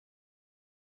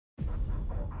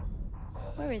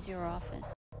Where is your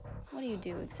office? What do you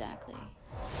do exactly?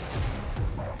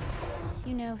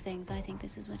 You know things. I think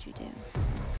this is what you do.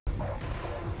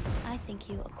 I think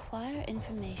you acquire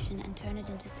information and turn it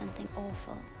into something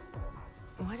awful.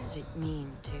 What does it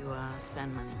mean to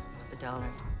spend money? $1?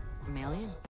 A million?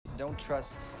 Don't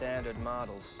trust standard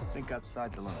models. Think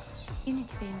outside the lines. You need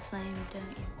to be inflamed, don't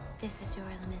you? This is your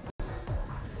element.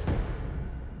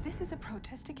 This is a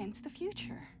protest against the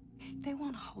future. They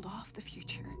want to hold off the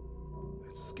future.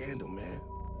 It's a scandal, man.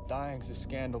 Dying's a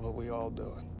scandal, but we all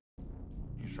do it.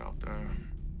 He's out there,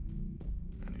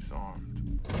 and he's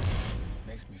armed.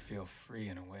 Makes me feel free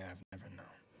in a way I've never known.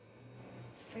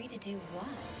 Free to do what?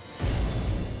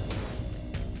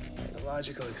 The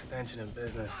logical extension of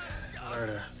business is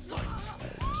murder.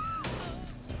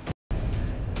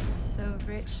 So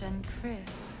rich and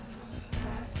crisp.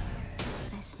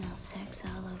 I smell sex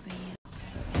all over you.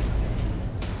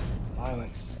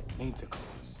 Violence needs a cause.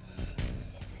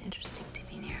 It's interesting to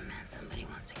be near a man somebody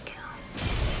wants to kill.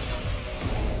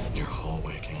 Your whole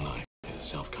waking life is a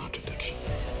self-contradiction.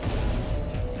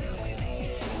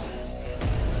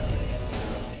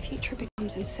 The future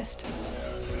becomes insistent.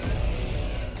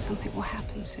 Something will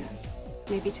happen soon.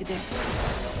 Maybe today.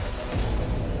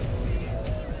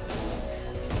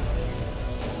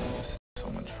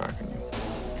 Someone tracking you.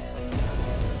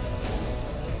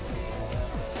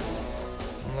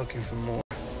 I'm looking for more.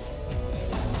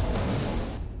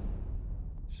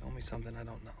 Show me something I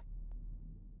don't know.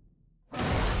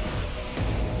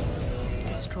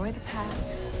 Destroy the past.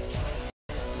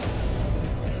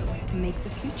 Make the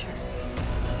future.